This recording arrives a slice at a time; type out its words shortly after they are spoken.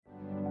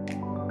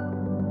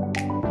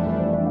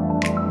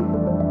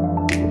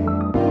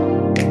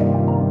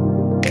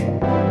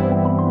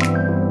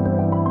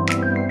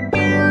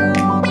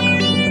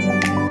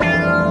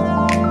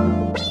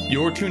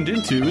tuned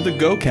into the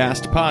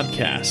GoCast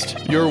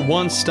podcast, your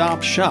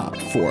one-stop shop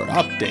for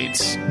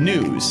updates,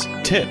 news,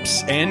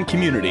 tips, and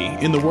community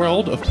in the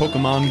world of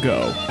Pokemon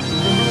Go.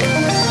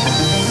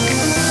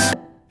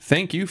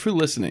 Thank you for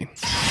listening.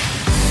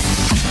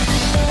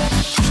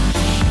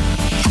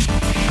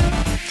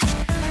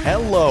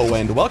 Hello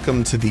and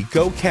welcome to the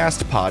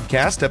GoCast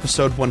podcast,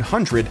 episode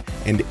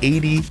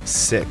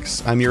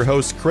 186. I'm your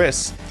host,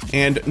 Chris,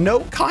 and no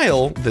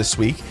Kyle this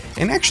week,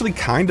 and actually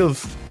kind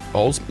of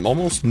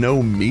almost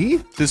no me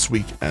this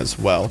week as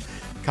well.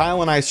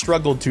 Kyle and I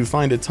struggled to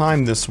find a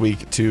time this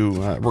week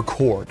to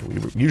record.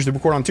 We usually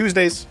record on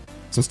Tuesdays.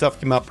 Some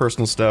stuff came up,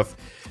 personal stuff.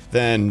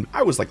 Then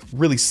I was like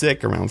really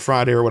sick around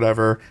Friday or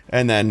whatever,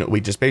 and then we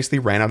just basically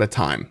ran out of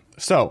time.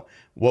 So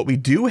what we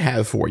do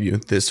have for you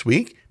this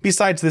week,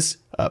 besides this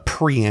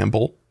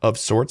preamble of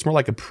sorts, more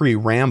like a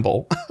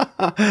pre-ramble,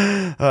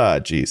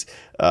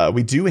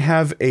 we do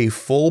have a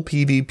full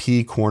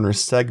PvP corner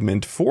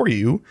segment for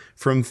you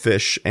from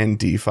Fish and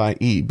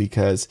DeFi,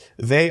 because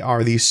they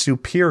are the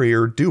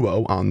superior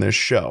duo on this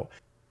show.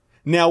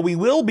 Now, we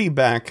will be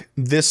back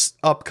this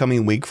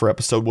upcoming week for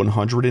episode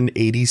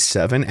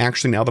 187.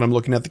 Actually, now that I'm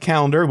looking at the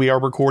calendar, we are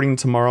recording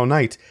tomorrow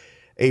night,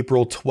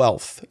 April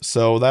 12th.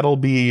 So that'll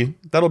be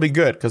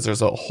good, because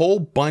there's a whole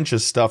bunch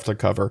of stuff to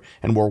cover,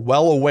 and we're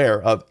well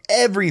aware of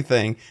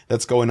everything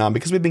that's going on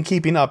because we've been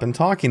keeping up and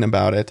talking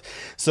about it.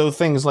 So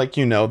things like,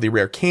 the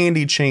rare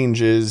candy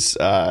changes,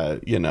 how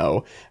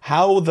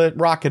the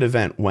Rocket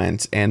event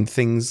went, and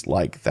things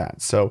like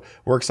that. So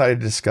we're excited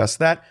to discuss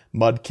that,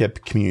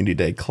 Mudkip Community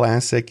Day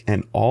Classic,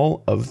 and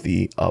all of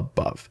the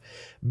above.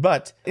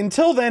 But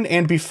until then,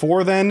 and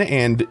before then,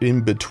 and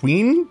in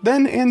between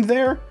then and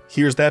there,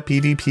 here's that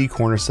PvP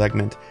corner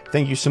segment.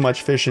 Thank you so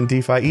much, Fish and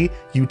DeFi.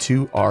 You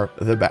two are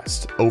the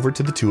best. Over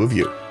to the two of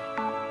you.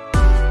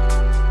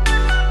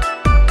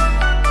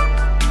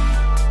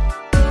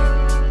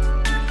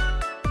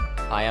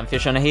 Hi, I'm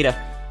Fish on a Heater.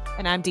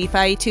 And I'm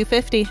DeFi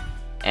 250.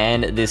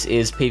 And this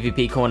is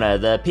PvP Corner,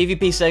 the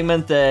PvP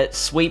segment that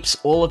sweeps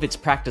all of its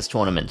practice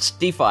tournaments.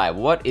 DeFi,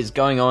 what is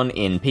going on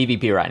in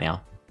PvP right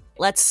now?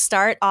 Let's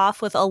start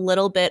off with a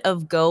little bit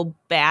of Go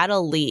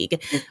Battle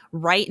League.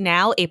 Right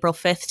now, April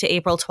 5th to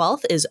April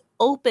 12th is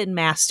Open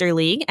Master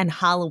League and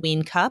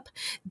Halloween Cup.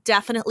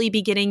 Definitely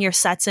be getting your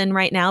sets in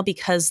right now,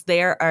 because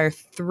there are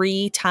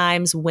 3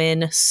 times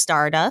win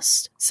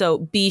Stardust. So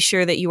be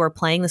sure that you are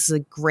playing. This is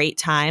a great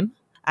time.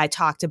 I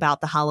talked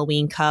about the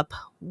Halloween Cup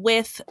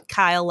with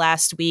Kyle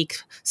last week.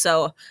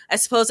 So I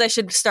suppose I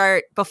should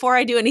start before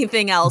I do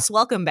anything else.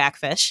 Welcome back,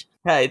 Fish.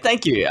 Hey,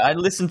 thank you. I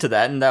listened to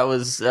that, and that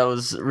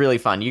was really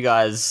fun. You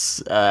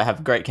guys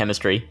have great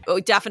chemistry.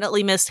 Oh,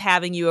 definitely missed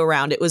having you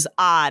around. It was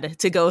odd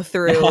to go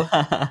through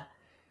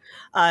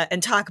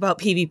and talk about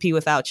PvP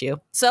without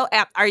you. So,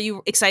 are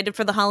you excited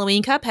for the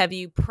Halloween Cup? Have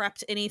you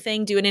prepped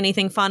anything, doing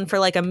anything fun for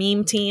like a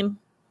meme team?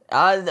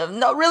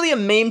 Not really a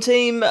meme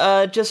team,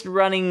 just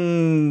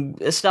running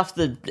stuff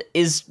that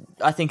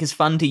I think is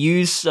fun to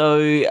use. So,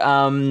 we've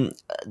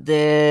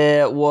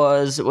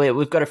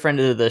got a friend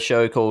of the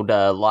show called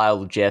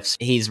Lyle Jeffs.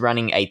 He's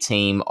running a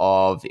team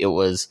of, it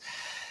was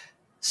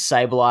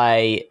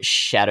Sableye,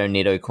 Shadow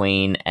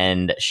Nidoqueen,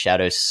 and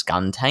Shadow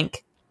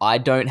Skuntank. I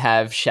don't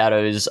have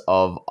shadows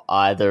of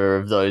either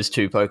of those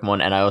 2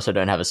 Pokemon, and I also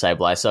don't have a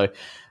Sableye, so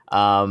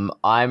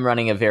I'm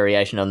running a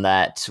variation on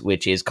that,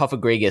 which is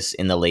Cofagrigus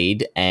in the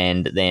lead,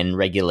 and then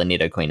regular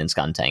Nidoqueen and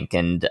Skuntank.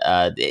 And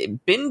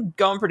it's been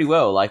going pretty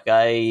well. Like,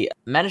 I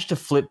managed to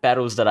flip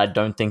battles that I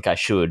don't think I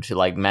should,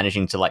 like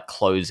managing to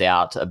close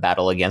out a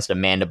battle against a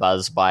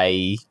Mandibuzz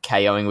by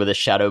KOing with a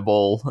Shadow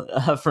Ball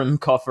from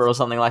Coffer or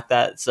something like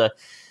that. So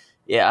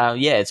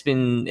it's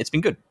been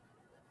good.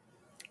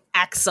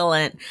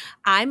 Excellent.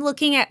 I'm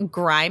looking at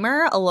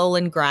Grimer,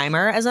 Alolan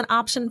Grimer, as an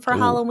option for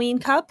Halloween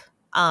Cup.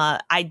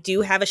 I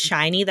do have a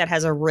shiny that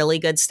has a really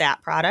good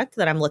stat product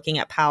that I'm looking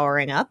at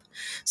powering up.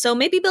 So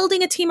maybe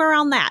building a team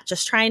around that,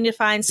 just trying to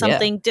find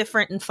something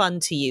different and fun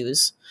to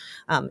use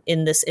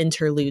in this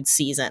interlude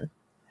season.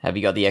 Have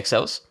you got the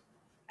XLs?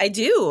 I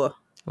do.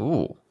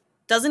 Ooh.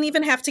 Doesn't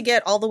even have to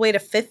get all the way to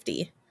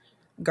 50,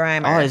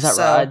 Grimer. Oh, is that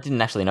right? I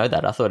didn't actually know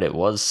that. I thought it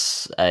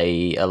was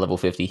a level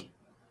 50.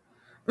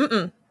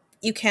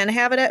 You can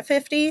have it at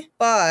 50,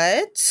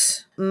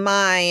 but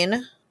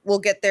mine will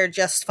get there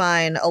just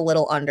fine, a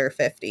little under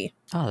 50.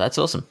 Oh, that's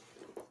awesome.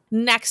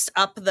 Next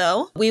up,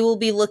 though, we will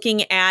be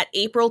looking at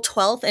April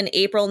 12th and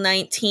April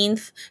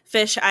 19th.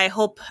 Fish, I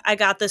hope I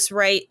got this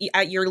right.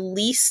 At your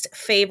least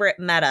favorite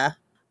meta,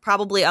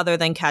 probably other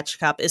than Catch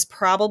Cup, is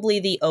probably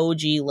the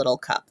OG Little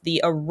Cup.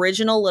 The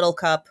original Little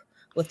Cup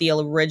with the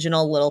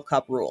original Little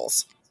Cup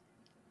rules.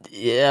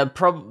 Yeah,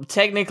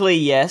 technically,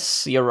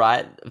 yes, you're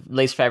right.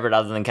 Least favorite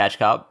other than Catch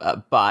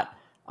Cup, but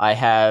I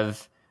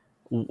have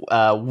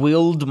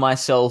willed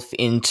myself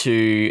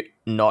into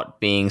not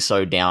being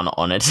so down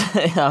on it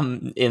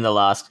in the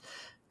last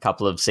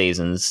couple of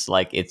seasons.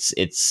 Like,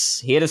 it's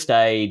here to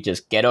stay.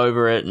 Just get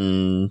over it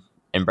and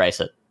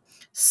embrace it.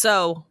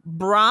 So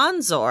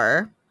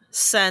Bronzor,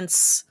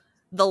 since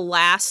the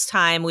last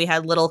time we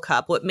had Little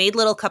Cup, what made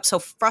Little Cup so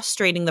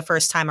frustrating the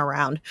first time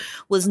around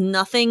was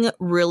nothing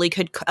really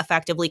could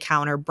effectively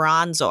counter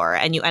Bronzor.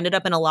 And you ended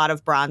up in a lot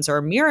of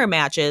Bronzor mirror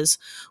matches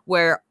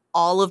where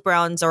all of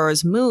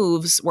Bronzor's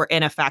moves were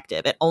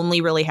ineffective. It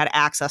only really had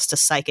access to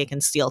psychic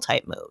and steel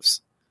type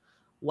moves.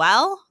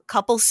 Well, a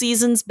couple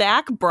seasons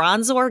back,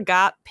 Bronzor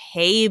got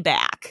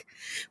payback,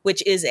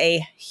 which is a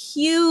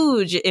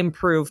huge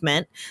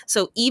improvement.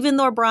 So even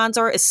though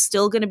Bronzor is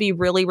still going to be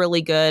really,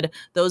 really good,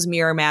 those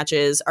mirror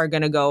matches are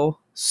going to go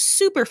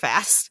super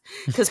fast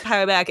because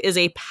payback is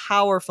a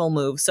powerful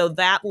move. So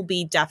that will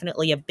be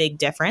definitely a big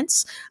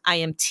difference. I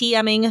am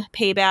TMing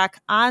payback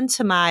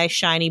onto my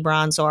shiny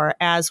Bronzor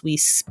as we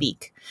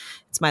speak.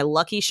 It's my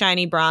lucky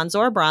shiny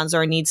Bronzor.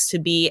 Bronzor needs to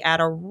be at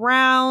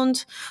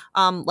around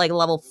like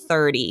level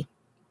 30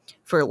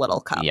 for Little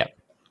Cup. Yep.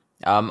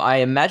 I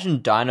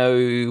imagine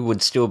Dino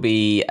would still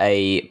be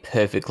a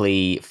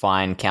perfectly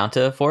fine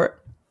counter for it.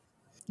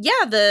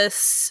 Yeah,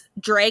 this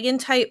dragon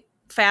type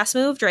fast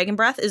move, Dragon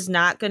Breath, is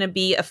not going to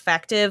be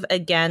effective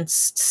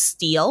against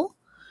Steel.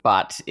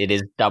 But it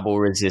is double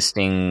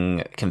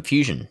resisting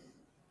Confusion.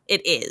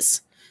 It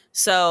is.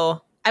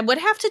 So I would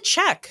have to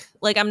check.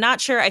 Like, I'm not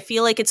sure. I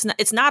feel like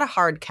it's not a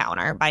hard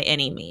counter by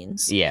any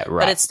means. Yeah,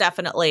 right. But it's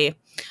definitely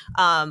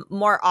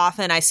more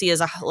often I see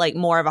as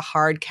more of a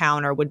hard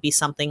counter would be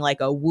something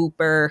like a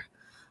Wooper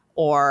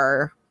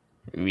or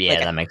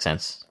that makes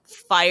sense.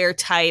 Fire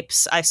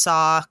types. I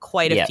saw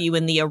quite a few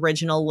in the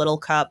original Little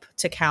Cup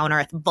to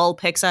counter.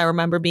 Vulpix, I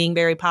remember being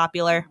very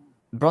popular.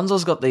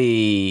 Bronzor's got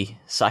the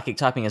psychic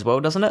typing as well,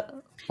 doesn't it?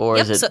 Or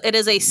is it? So it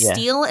is a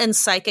steel and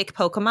psychic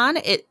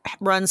Pokemon. It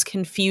runs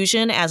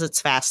Confusion as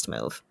its fast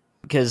move.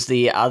 Because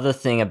the other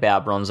thing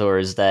about Bronzor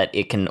is that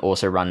it can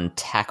also run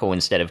Tackle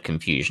instead of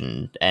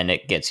Confusion, and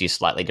it gets you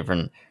slightly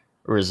different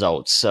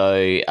results.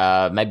 So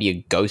maybe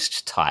a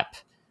Ghost type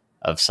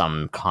of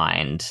some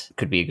kind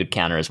could be a good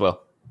counter as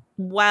well.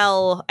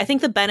 Well, I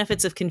think the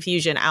benefits of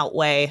Confusion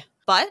outweigh,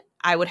 but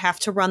I would have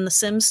to run the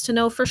Sims to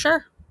know for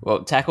sure.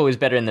 Well, Tackle is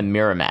better in the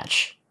mirror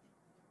match.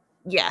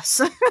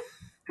 Yes.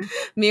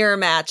 Mirror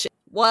match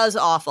was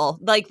awful.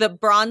 Like the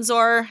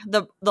Bronzor,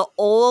 the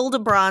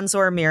old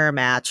Bronzor mirror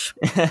match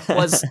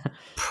was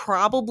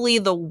probably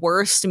the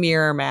worst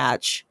mirror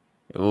match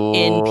in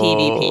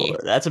PvP.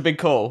 That's a big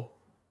call.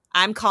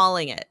 I'm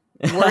calling it.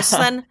 Worse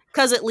than,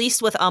 because at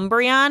least with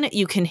Umbreon,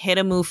 you can hit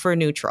a move for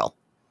neutral.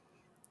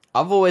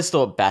 I've always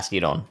thought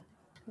Bastiodon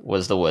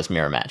was the worst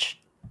mirror match.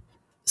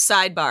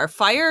 Sidebar,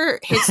 fire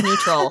hits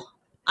neutral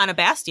on a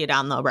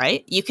Bastiodon though,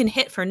 right? You can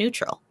hit for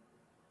neutral.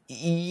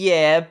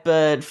 Yeah,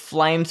 but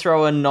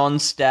flamethrower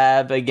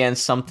non-stab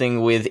against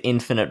something with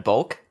infinite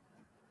bulk.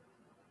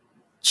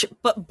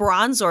 But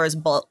Bronzor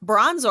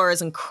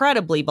is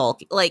incredibly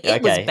bulky. Like,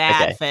 it was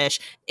bad, Fish.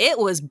 It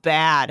was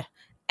bad.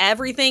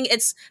 Everything.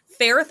 It's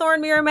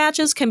Ferrothorn mirror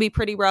matches can be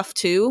pretty rough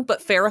too,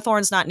 but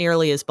Ferrothorn's not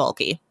nearly as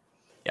bulky.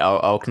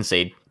 I'll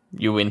concede.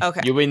 You win.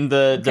 Okay. You win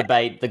the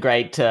debate, the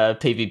great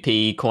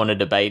PvP corner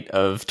debate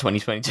of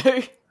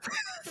 2022.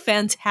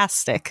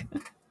 Fantastic.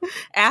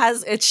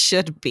 As it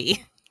should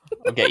be.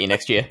 I'll get you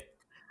next year.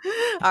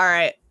 All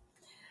right.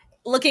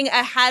 Looking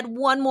ahead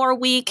one more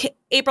week,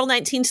 April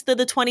 19th to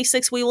the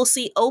 26th, we will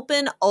see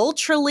Open,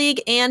 Ultra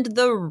League, and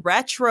the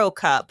Retro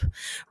Cup.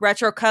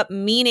 Retro Cup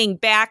meaning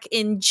back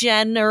in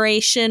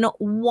Generation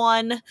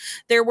 1,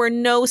 there were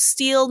no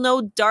Steel,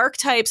 no Dark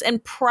types,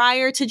 and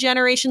prior to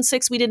Generation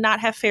 6, we did not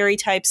have Fairy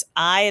types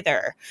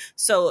either.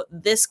 So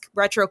this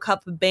Retro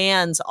Cup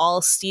bans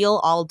all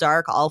Steel, all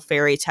Dark, all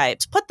Fairy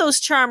types. Put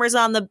those Charmers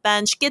on the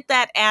bench, get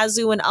that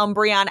Azu and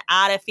Umbreon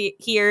out of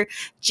here.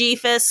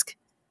 G-Fisk,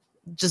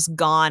 just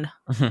gone.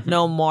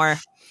 No more.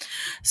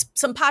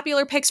 Some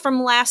popular picks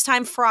from last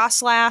time.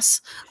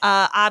 Frostlass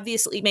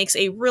obviously makes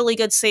a really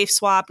good safe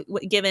swap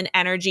given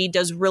energy,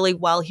 does really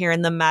well here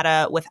in the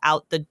meta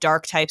without the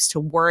dark types to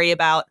worry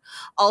about.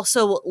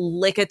 Also,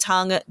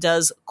 Lickitung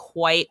does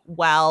quite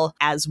well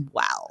as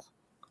well.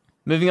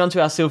 Moving on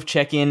to our Sylph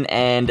check-in,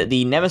 and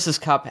the Nemesis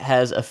Cup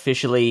has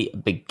officially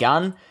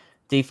begun.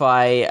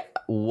 DeFi,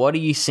 what are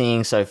you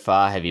seeing so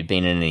far? Have you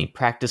been in any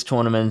practice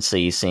tournaments? Are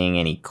you seeing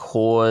any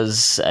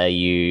cores? Are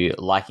you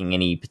liking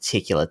any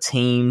particular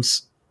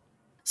teams?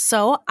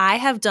 So I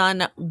have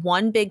done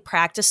one big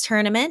practice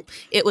tournament.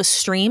 It was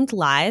streamed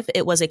live.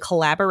 It was a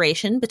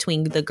collaboration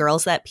between the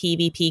Girls That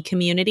PvP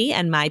community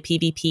and My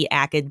PvP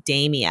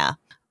Academia.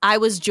 I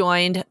was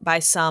joined by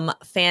some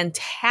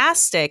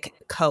fantastic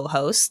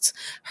co-hosts,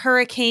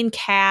 Hurricane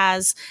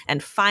Kaz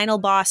and Final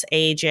Boss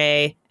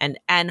AJ and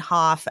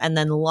Enhoff, and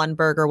then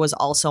Lundberger was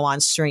also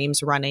on stream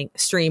running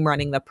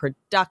the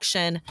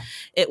production.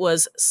 It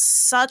was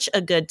such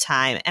a good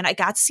time, and I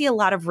got to see a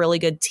lot of really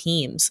good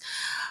teams.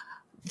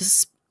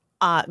 This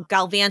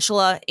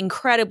Galvantula,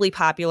 incredibly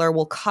popular.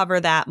 We'll cover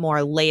that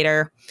more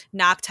later.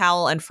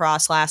 Noctowl and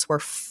Frostlass were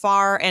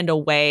far and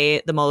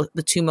away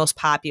the two most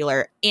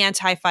popular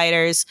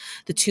anti-fighters.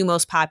 The two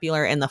most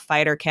popular in the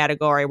fighter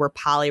category were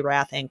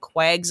Poliwrath and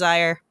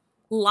Quagsire.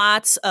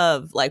 Lots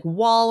of like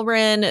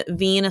Walren,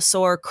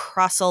 Venusaur,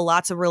 Crustle,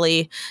 lots of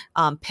really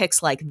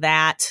picks like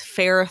that.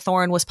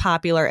 Ferrothorn was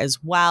popular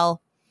as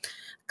well.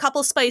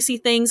 Couple spicy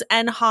things.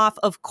 Enhoff,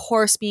 of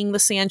course, being the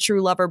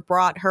Sandshrew lover,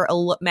 brought her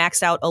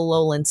maxed out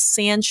Alolan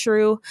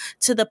Sandshrew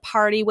to the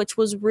party, which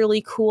was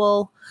really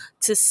cool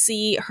to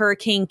see.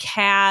 Hurricane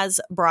Kaz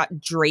brought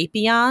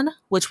Drapion,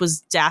 which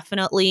was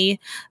definitely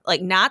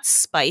like not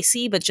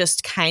spicy, but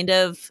just kind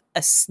of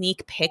a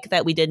sneak pick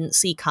that we didn't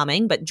see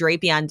coming. But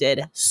Drapion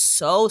did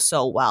so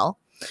well.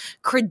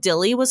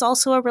 Credilli was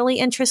also a really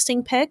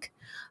interesting pick.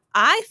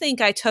 I think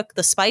I took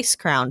the Spice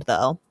Crown,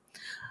 though.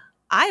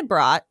 I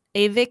brought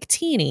a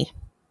Victini.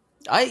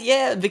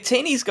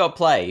 Victini's got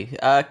play.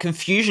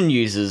 Confusion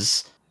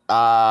users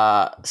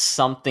are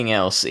something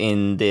else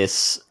in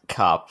this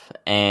cup,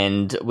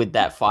 and with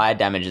that fire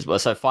damage as well.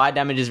 So fire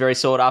damage is very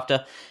sought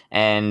after,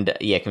 and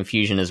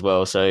confusion as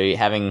well. So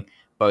having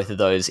both of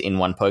those in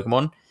one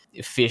Pokemon,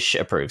 Fish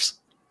approves.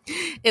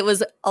 It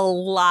was a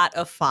lot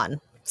of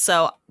fun.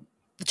 So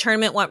the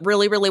tournament went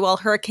really well.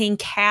 Hurricane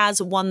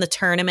Kaz won the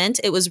tournament.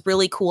 It was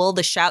really cool.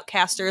 The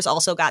Shoutcasters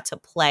also got to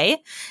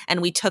play,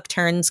 and we took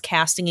turns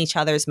casting each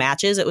other's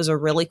matches. It was a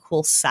really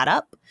cool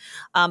setup.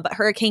 But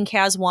Hurricane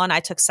Kaz won.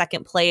 I took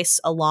second place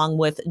along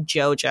with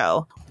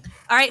JoJo.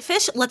 All right,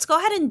 Fish, let's go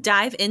ahead and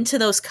dive into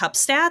those cup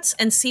stats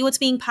and see what's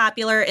being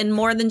popular in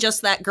more than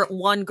just that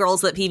one Girls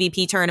That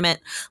PvP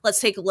tournament. Let's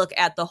take a look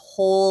at the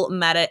whole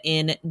meta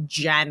in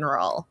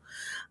general.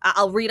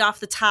 I'll read off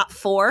the top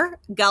 4.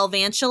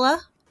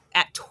 Galvantula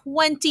at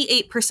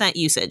 28%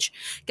 usage.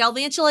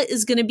 Galvantula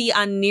is going to be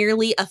on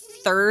nearly a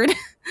third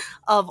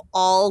of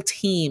all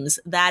teams.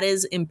 That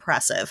is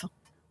impressive.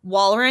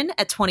 Walrein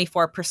at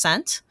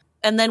 24%.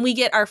 And then we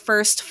get our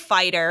first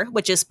fighter,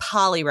 which is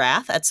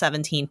Poliwrath at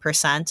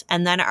 17%.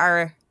 And then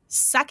our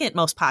second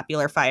most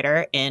popular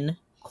fighter in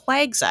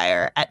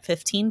Quagsire at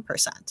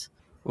 15%.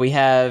 We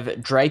have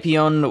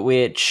Drapion,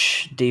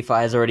 which DeFi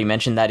has already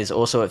mentioned. That is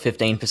also at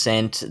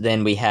 15%.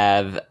 Then we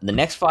have the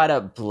next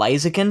fighter,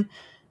 Blaziken,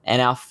 and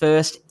our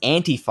first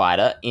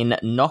anti-fighter in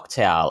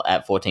Noctowl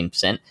at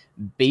 14%.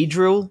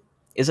 Beedrill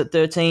is at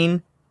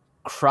 13%.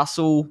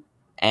 Crustle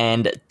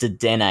and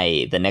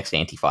Dedenne, the next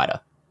anti-fighter.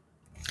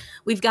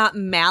 We've got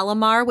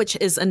Malamar, which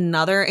is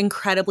another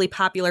incredibly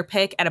popular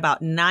pick at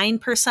about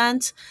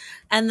 9%.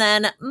 And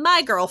then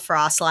my girl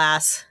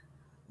Frostlass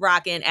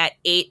rocking at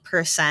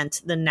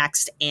 8%, the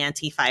next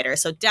anti-fighter.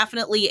 So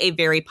definitely a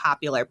very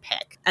popular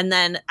pick. And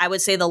then I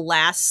would say the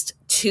last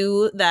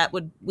two that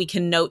we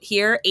can note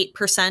here,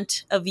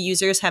 8% of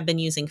users have been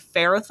using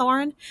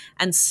Ferrothorn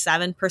and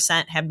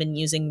 7% have been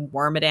using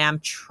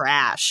Wormadam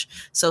Trash.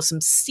 So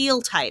some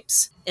steel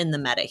types in the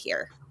meta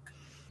here.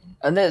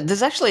 And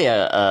there's actually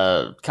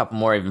a couple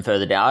more even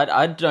further down.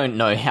 I don't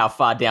know how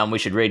far down we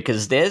should read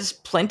because there's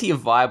plenty of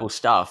viable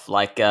stuff.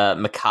 Like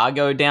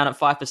Macargo down at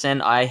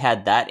 5%. I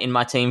had that in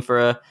my team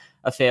for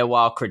a fair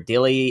while.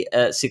 Credilli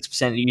at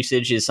 6%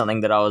 usage is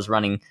something that I was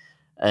running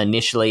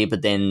initially,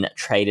 but then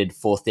traded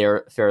for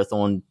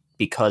Ferrothorn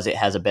because it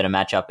has a better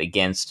matchup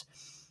against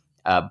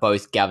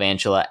both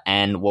Galvantula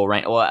and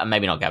Walrein. Or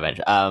maybe not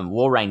Galvantula.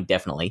 Walrein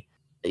definitely.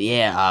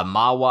 Yeah,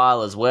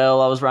 Mawile as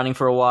well I was running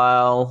for a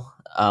while.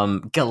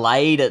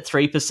 Gallade at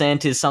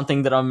 3% is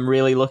something that I'm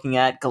really looking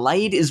at.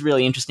 Gallade is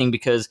really interesting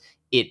because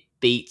it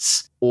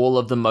beats all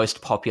of the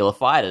most popular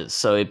fighters.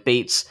 So it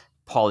beats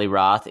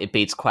Poliwrath, it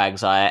beats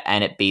Quagsire,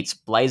 and it beats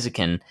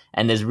Blaziken.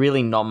 And there's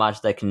really not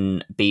much that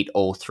can beat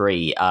all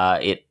three.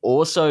 It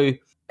also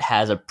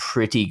has a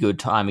pretty good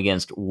time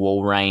against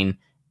Walrein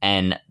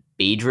and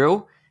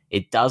Beedrill.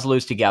 It does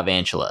lose to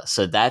Galvantula.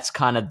 So that's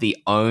kind of the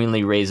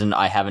only reason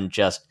I haven't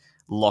just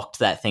locked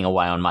that thing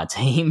away on my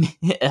team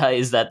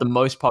is that the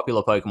most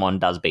popular Pokemon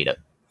does beat it.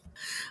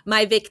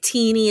 My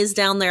Victini is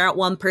down there at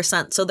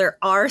 1%, so there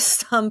are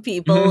some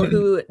people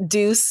who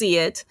do see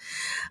it.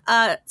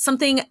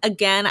 Something,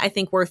 again, I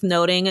think worth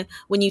noting,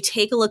 when you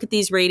take a look at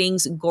these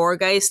ratings,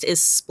 Gourgeist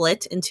is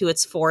split into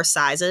its 4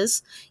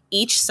 sizes.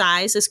 Each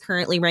size is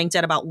currently ranked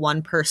at about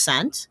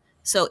 1%.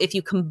 So if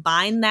you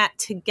combine that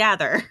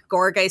together,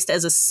 Gourgeist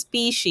as a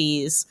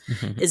species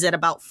is at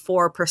about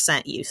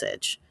 4%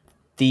 usage.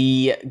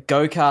 The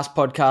GoCast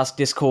podcast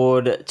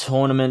Discord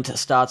tournament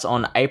starts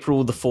on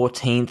April the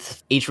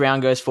 14th. Each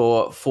round goes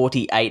for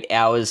 48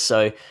 hours,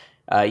 so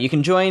you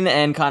can join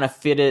and kind of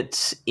fit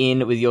it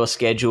in with your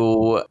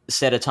schedule,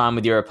 set a time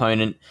with your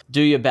opponent,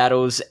 do your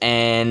battles,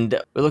 and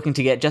we're looking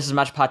to get just as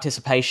much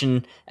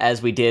participation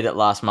as we did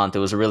last month. It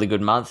was a really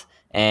good month,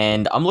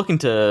 and I'm looking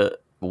to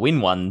win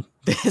one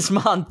this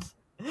month.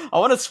 I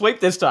want to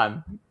sweep this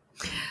time.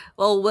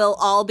 Well, we'll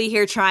all be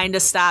here trying to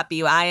stop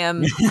you. I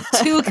am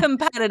too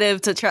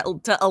competitive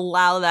to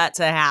allow that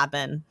to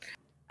happen.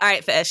 All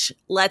right, Fish,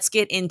 let's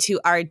get into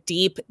our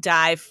deep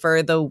dive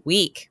for the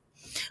week.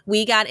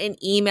 We got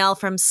an email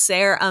from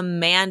Sarah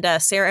Amanda.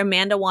 Sarah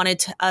Amanda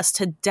wanted us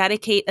to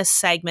dedicate a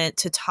segment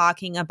to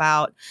talking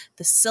about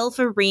the Silph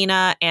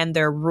Arena and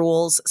their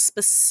rules,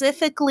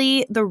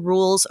 specifically the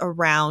rules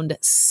around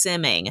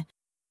simming.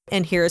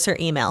 And here's her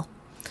email.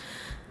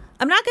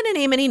 I'm not going to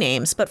name any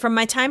names, but from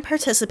my time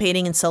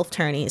participating in Sylph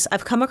tourneys,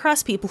 I've come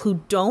across people who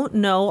don't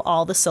know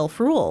all the Sylph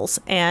rules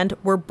and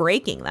were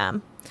breaking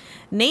them.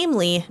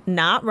 Namely,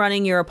 not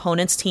running your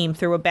opponent's team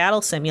through a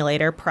battle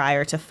simulator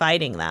prior to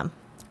fighting them,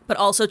 but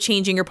also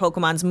changing your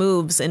Pokemon's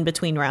moves in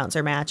between rounds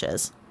or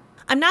matches.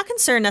 I'm not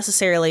concerned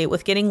necessarily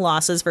with getting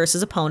losses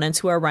versus opponents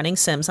who are running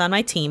sims on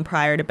my team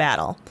prior to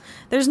battle.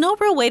 There's no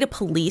real way to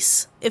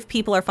police if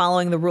people are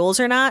following the rules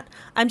or not.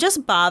 I'm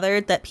just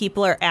bothered that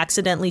people are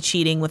accidentally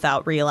cheating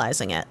without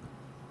realizing it.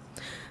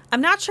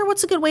 I'm not sure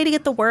what's a good way to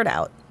get the word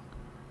out.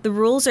 The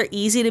rules are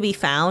easy to be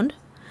found,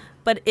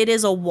 but it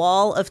is a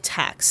wall of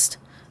text.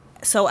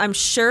 So I'm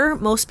sure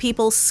most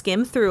people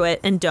skim through it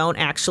and don't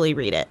actually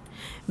read it.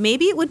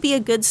 Maybe it would be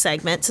a good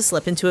segment to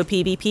slip into a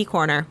PvP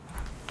corner.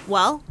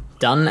 Well,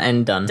 done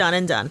and done. Done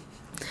and done.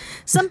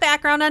 Some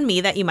background on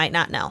me that you might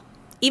not know.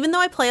 Even though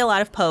I play a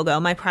lot of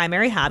Pogo, my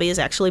primary hobby is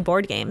actually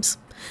board games.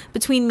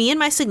 Between me and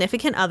my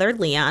significant other,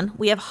 Leon,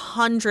 we have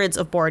hundreds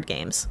of board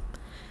games.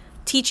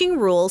 Teaching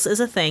rules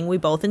is a thing we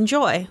both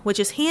enjoy, which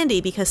is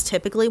handy because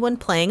typically when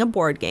playing a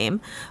board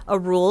game, a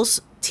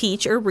rules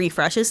teach or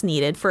refresh is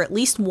needed for at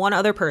least one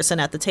other person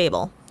at the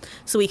table,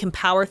 so we can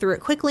power through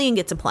it quickly and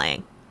get to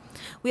playing.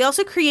 We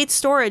also create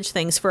storage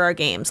things for our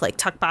games, like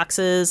tuck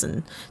boxes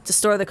and to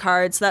store the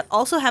cards that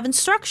also have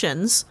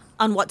instructions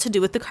on what to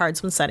do with the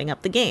cards when setting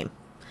up the game.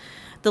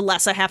 The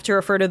less I have to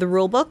refer to the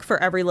rulebook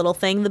for every little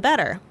thing, the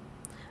better.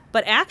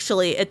 But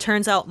actually, it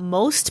turns out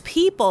most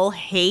people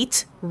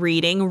hate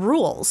reading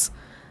rules.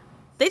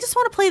 They just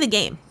want to play the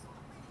game.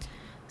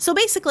 So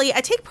basically,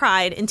 I take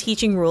pride in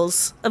teaching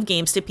rules of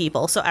games to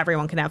people so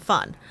everyone can have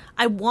fun.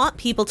 I want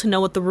people to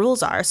know what the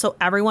rules are so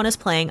everyone is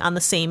playing on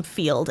the same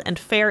field and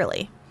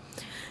fairly.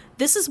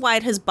 This is why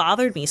it has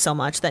bothered me so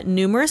much that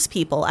numerous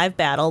people I've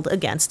battled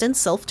against in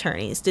Sylph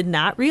tourneys did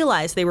not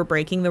realize they were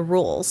breaking the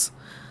rules,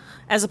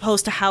 as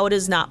opposed to how it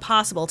is not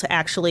possible to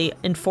actually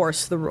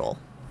enforce the rule.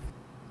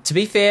 To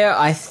be fair,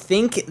 I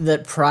think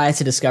that prior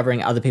to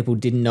discovering other people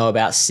didn't know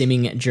about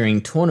simming during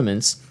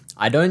tournaments,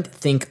 I don't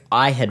think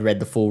I had read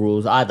the full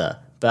rules either.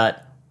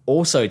 But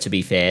also, to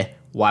be fair,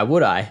 why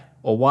would I?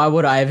 Or why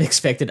would I have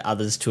expected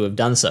others to have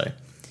done so?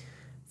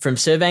 From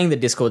surveying the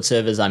Discord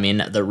servers I'm in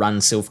that run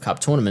Sylph Cup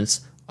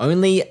tournaments,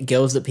 only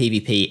Girls That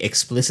PvP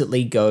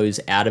explicitly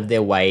goes out of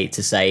their way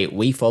to say,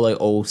 we follow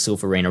all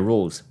Sylph Arena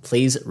rules.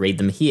 Please read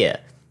them here,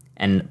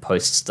 and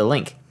posts the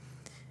link.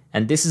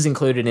 And this is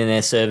included in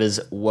their server's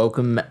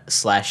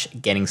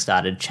welcome/getting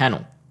started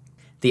channel.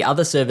 The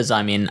other servers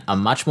I'm in are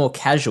much more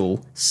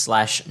casual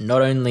 /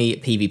 not only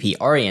PvP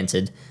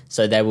oriented,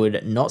 so they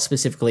would not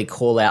specifically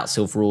call out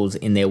Sylph rules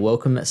in their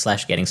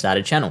welcome/getting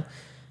started channel.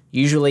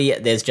 Usually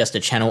there's just a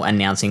channel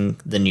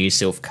announcing the new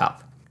Sylph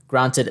Cup.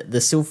 Granted,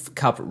 the Sylph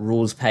Cup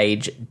rules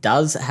page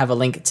does have a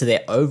link to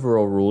their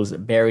overall rules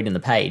buried in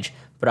the page,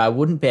 but I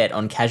wouldn't bet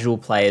on casual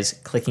players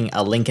clicking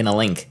a link in a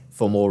link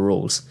for more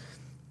rules.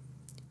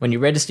 When you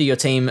register your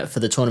team for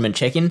the tournament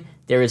check-in,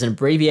 there is an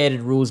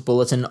abbreviated rules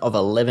bulletin of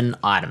 11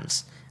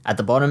 items. At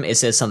the bottom, it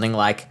says something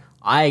like,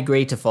 I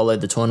agree to follow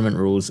the tournament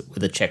rules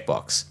with a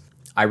checkbox.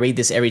 I read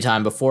this every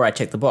time before I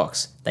check the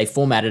box. They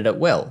formatted it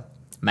well.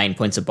 Main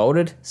points are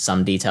bolded,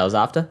 some details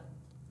after.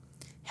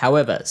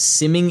 However,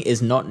 simming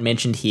is not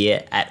mentioned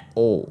here at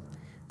all.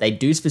 They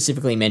do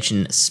specifically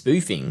mention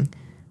spoofing,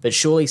 but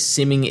surely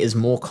simming is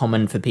more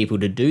common for people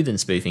to do than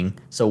spoofing,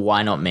 so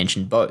why not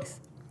mention both?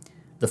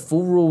 The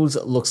full rules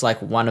looks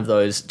like one of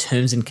those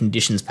terms and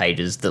conditions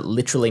pages that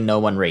literally no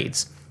one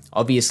reads.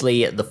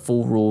 Obviously, the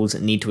full rules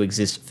need to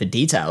exist for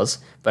details,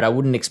 but I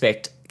wouldn't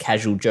expect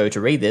casual Joe to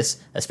read this,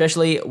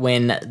 especially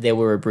when there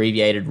were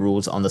abbreviated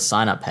rules on the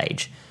sign-up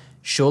page.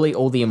 Surely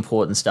all the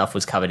important stuff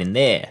was covered in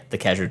there, the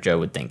casual Joe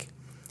would think.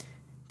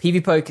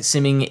 PvPoke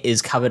simming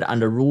is covered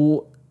under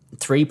Rule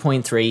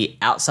 3.3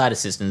 outside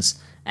assistance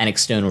and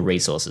external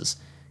resources.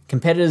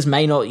 Competitors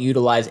may not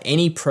utilize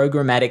any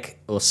programmatic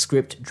or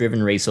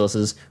script-driven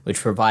resources which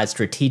provide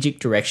strategic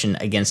direction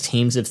against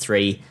teams of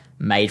 3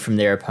 made from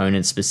their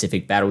opponent's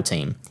specific battle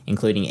team,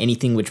 including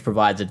anything which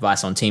provides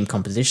advice on team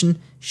composition,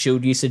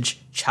 shield usage,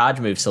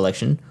 charge move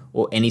selection,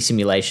 or any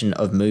simulation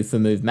of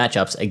move-for-move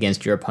matchups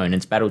against your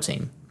opponent's battle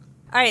team.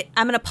 All right,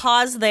 I'm going to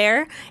pause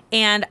there,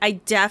 and I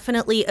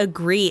definitely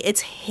agree.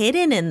 It's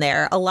hidden in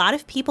there. A lot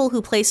of people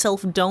who play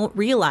Sylph don't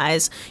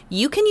realize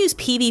you can use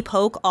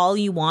PvPoke all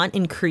you want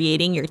in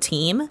creating your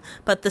team,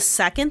 but the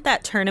second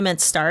that tournament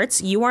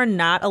starts, you are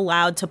not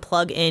allowed to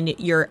plug in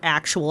your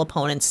actual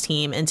opponent's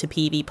team into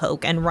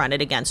PvPoke and run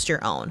it against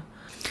your own.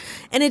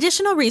 An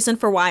additional reason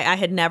for why I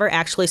had never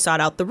actually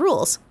sought out the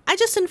rules, I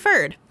just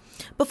inferred.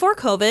 Before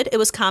COVID, it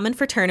was common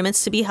for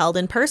tournaments to be held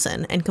in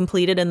person and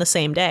completed in the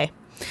same day.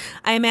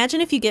 I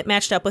imagine if you get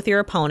matched up with your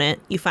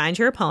opponent, you find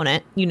your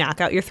opponent, you knock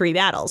out your 3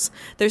 battles.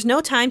 There's no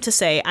time to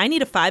say, I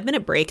need a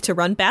 5-minute break to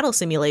run battle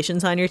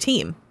simulations on your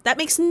team. That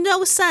makes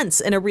no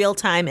sense in a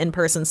real-time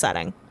in-person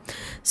setting.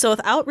 So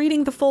without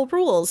reading the full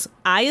rules,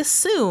 I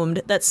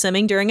assumed that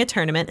simming during a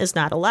tournament is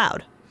not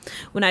allowed.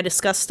 When I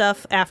discussed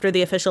stuff after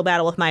the official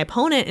battle with my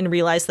opponent and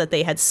realized that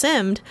they had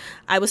simmed,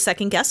 I was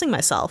second-guessing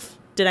myself.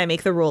 Did I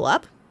make the rule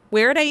up?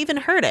 Where had I even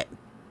heard it?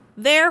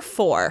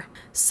 Therefore,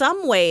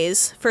 some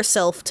ways for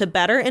Sylph to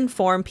better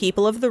inform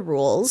people of the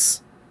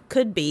rules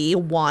could be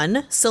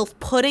 1. Sylph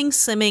putting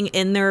simming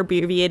in their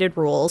abbreviated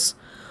rules,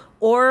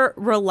 or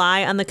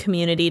rely on the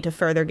community to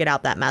further get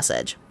out that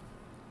message.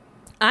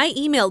 I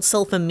emailed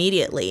Sylph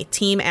immediately,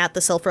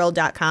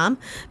 team@thesylphworld.com,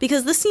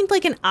 because this seemed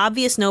like an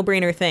obvious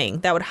no-brainer thing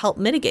that would help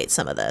mitigate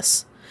some of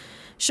this.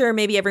 Sure,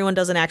 maybe everyone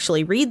doesn't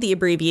actually read the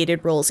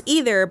abbreviated rules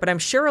either, but I'm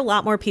sure a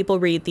lot more people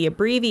read the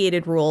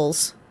abbreviated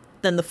rules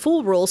than the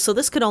full rules, so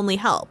this could only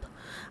help.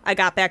 I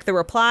got back the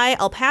reply.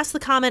 I'll pass the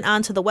comment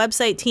on to the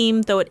website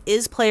team, though it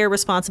is player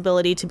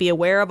responsibility to be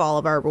aware of all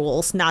of our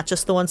rules, not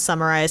just the ones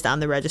summarized on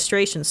the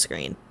registration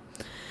screen.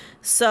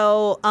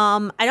 So,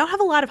 I don't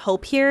have a lot of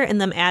hope here in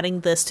them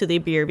adding this to the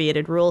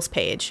abbreviated rules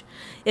page.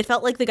 It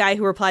felt like the guy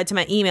who replied to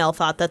my email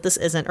thought that this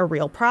isn't a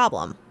real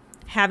problem.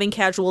 Having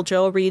Casual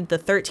Joe read the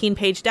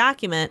 13-page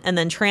document and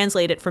then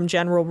translate it from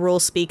general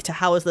rule speak to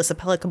how is this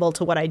applicable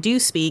to what I do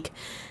speak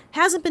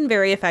hasn't been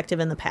very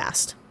effective in the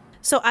past.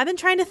 So I've been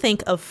trying to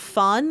think of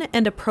fun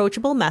and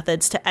approachable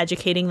methods to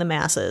educating the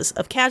masses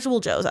of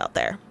Casual Joes out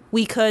there.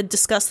 We could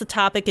discuss the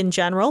topic in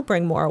general,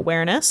 bring more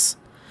awareness.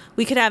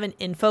 We could have an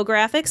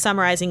infographic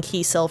summarizing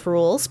key Sylph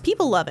rules.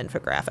 People love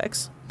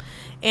infographics.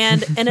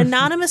 And an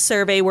anonymous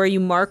survey where you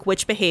mark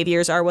which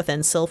behaviors are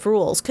within Sylph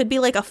rules. Could be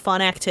like a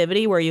fun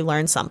activity where you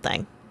learn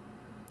something.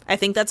 I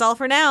think that's all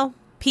for now.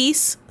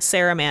 Peace,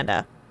 Sarah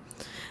Amanda.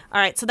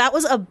 All right, so that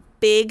was a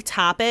big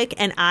topic,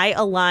 and I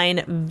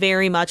align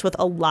very much with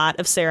a lot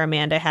of Sarah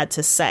Amanda had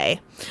to say.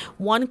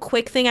 One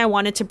quick thing I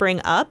wanted to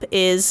bring up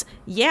is,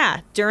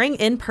 during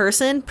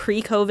in-person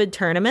pre-COVID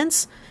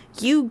tournaments,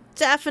 you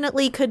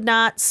definitely could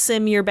not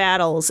sim your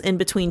battles in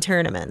between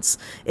tournaments.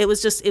 It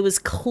was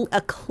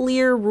a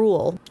clear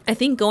rule. I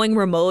think going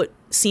remote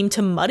seemed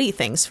to muddy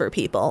things for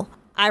people.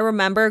 I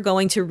remember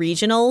going to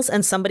regionals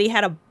and somebody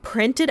had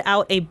printed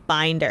out a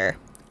binder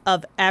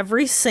of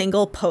every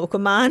single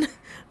Pokemon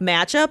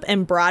matchup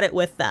and brought it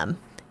with them.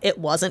 It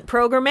wasn't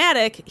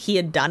programmatic. He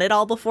had done it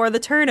all before the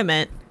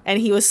tournament, and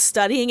he was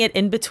studying it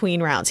in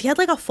between rounds. He had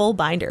like a full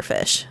binder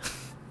fish.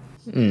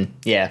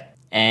 Yeah.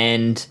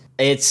 And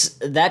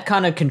that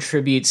kind of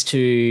contributes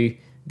to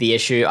the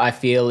issue, I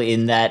feel,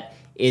 in that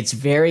it's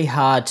very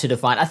hard to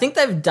define. I think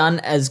they've done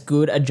as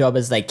good a job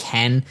as they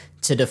can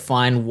to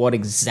define what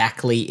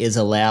exactly is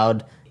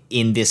allowed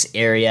in this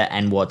area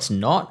and what's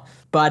not,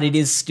 but it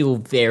is still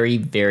very,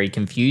 very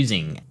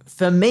confusing.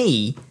 For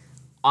me,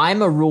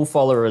 I'm a rule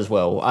follower as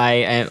well.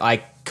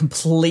 I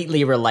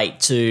completely relate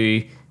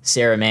to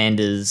Sarah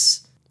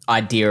Amanda's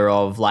idea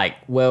of like,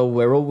 well,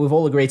 we've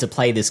all agreed to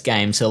play this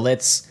game, so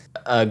let's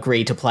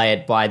agree to play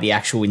it by the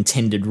actual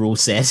intended rule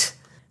set.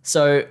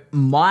 So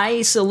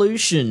my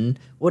solution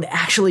would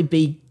actually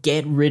be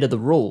get rid of the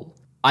rule.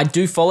 I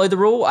do follow the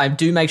rule. I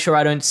do make sure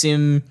I don't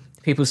sim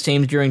people's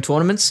teams during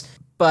tournaments,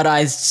 but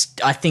I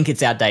think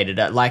it's outdated.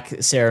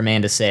 Like Sarah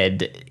Amanda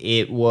said,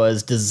 it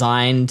was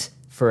designed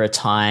for a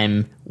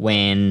time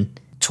when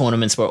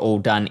tournaments were all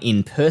done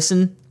in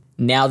person.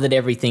 Now that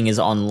everything is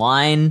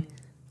online,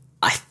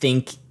 I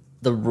think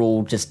the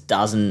rule just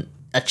doesn't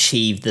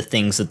achieve the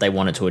things that they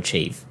wanted to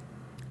achieve.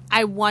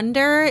 I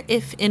wonder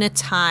if in a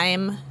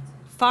time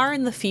far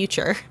in the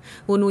future,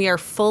 when we are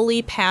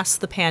fully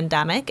past the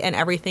pandemic and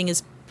everything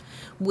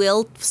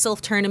will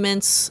Sylph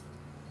tournaments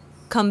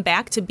come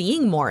back to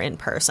being more in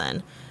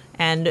person?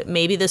 And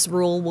maybe this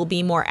rule will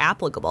be more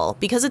applicable,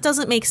 because it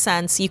doesn't make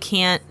sense. You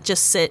can't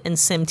just sit and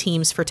sim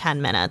teams for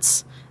 10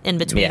 minutes in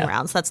between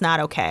rounds. That's not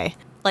okay.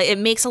 Like, it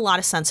makes a lot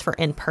of sense for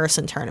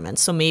in-person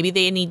tournaments. So maybe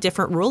they need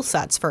different rule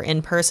sets for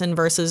in-person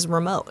versus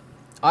remote.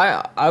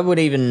 I would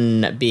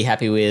even be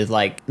happy with,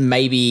 like,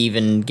 maybe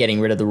even getting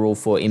rid of the rule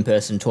for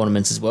in-person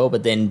tournaments as well,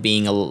 but then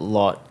being a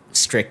lot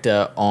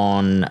stricter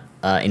on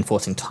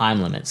enforcing time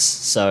limits.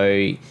 So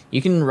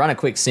you can run a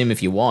quick sim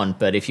if you want,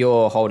 but if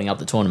you're holding up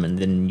the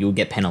tournament, then you'll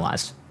get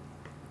penalized.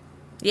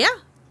 Yeah,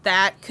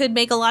 that could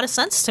make a lot of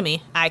sense to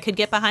me. I could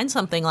get behind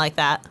something like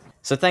that.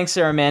 So thanks,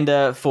 Sarah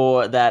Amanda,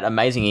 for that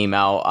amazing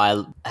email.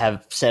 I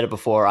have said it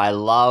before, I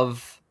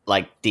love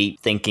like deep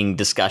thinking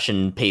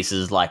discussion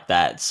pieces like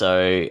that.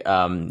 So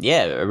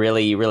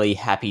really, really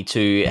happy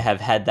to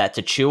have had that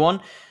to chew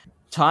on.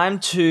 Time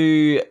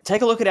to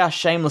take a look at our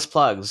shameless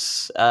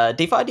plugs.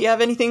 DeFi, do you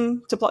have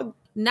anything to plug?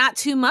 Not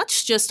too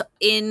much, just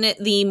in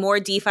the more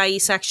DeFi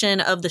section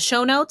of the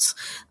show notes.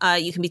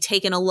 You can be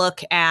taking a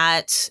look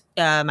at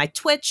my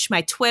Twitch,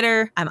 my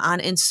Twitter. I'm on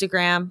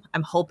Instagram.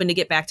 I'm hoping to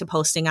get back to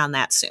posting on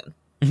that soon.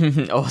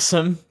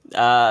 Awesome.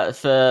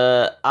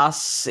 For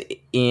us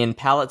in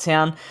Pallet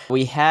Town,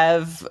 we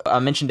have, I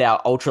mentioned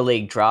our Ultra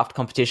League draft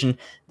competition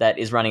that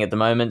is running at the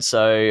moment.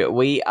 So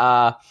we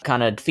are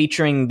kind of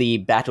featuring the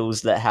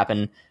battles that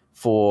happen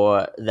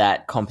for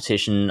that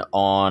competition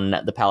on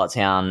the Pallet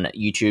Town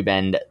YouTube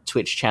and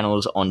Twitch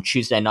channels on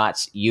Tuesday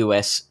nights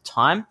US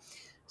time.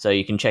 So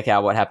you can check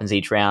out what happens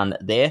each round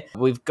there.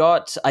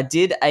 I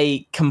did a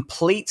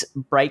complete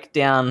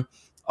breakdown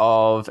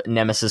of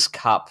Nemesis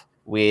Cup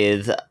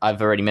with,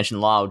 I've already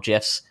mentioned Lyle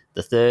Jeffs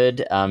the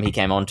 3rd. He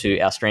came onto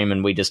our stream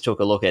and we just took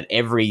a look at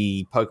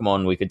every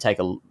Pokemon we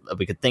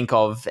could think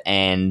of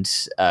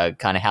and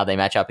kind of how they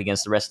match up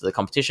against the rest of the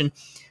competition.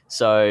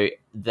 So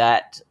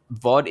that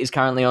VOD is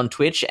currently on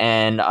Twitch,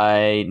 and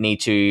I need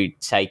to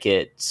take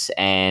it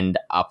and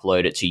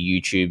upload it to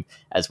YouTube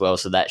as well.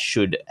 So that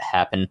should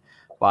happen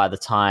by the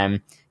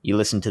time you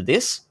listen to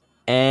this.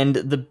 And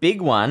the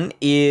big one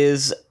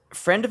is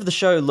friend of the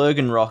show,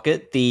 Logan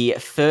Rocket, the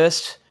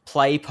first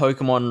Play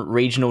Pokemon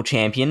regional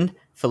champion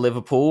for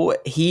Liverpool.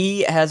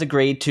 He has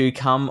agreed to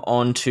come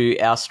onto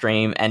our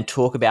stream and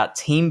talk about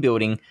team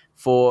building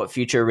for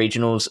future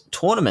regionals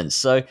tournaments.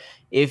 So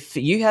if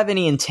you have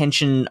any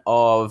intention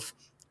of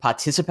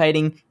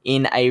participating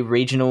in a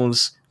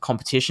regionals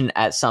competition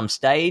at some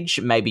stage,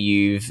 maybe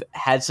you've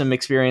had some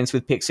experience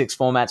with Pick 6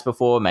 formats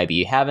before, maybe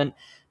you haven't,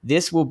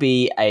 this will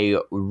be a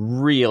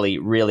really,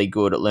 really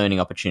good learning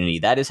opportunity.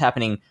 That is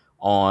happening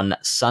on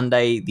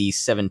Sunday the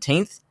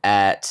 17th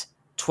at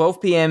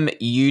 12 p.m.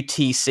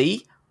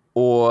 UTC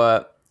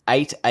or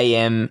 8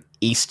 a.m.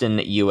 Eastern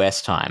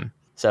US time.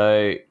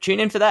 So tune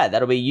in for that.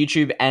 That'll be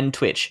YouTube and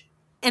Twitch.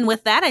 And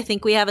with that, I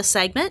think we have a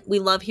segment. We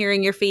love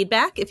hearing your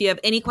feedback. If you have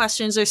any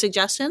questions or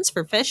suggestions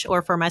for Fish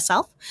or for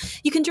myself,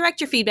 you can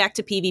direct your feedback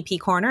to PvP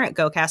Corner at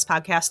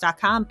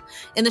gocastpodcast.com.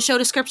 In the show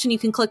description, you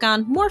can click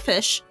on More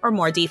Fish or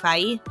More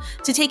DeFi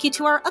to take you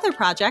to our other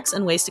projects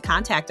and ways to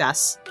contact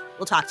us.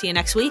 We'll talk to you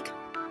next week.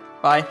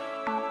 Bye.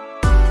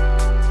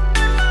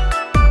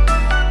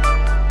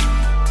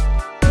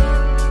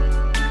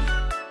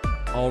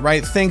 All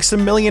right, thanks a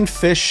million,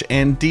 Fish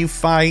and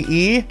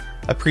DeFi.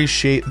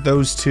 Appreciate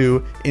those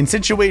two in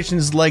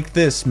situations like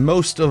this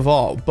most of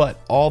all, but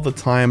all the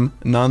time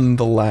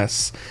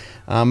nonetheless.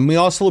 We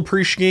also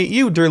appreciate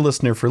you, dear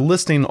listener, for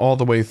listening all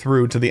the way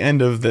through to the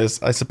end of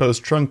this, I suppose,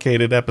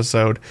 truncated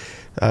episode.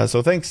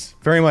 So thanks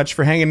very much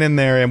for hanging in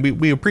there, and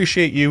we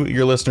appreciate you,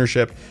 your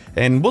listenership,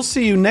 and we'll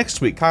see you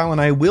next week. Kyle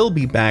and I will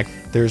be back.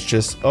 There's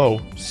just,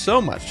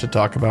 so much to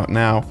talk about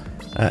now,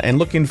 and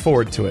looking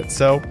forward to it.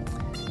 So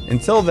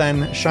until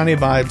then, shiny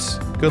vibes,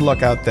 good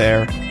luck out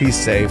there, be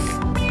safe,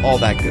 all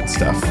that good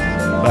stuff.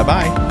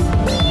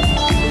 Bye-bye.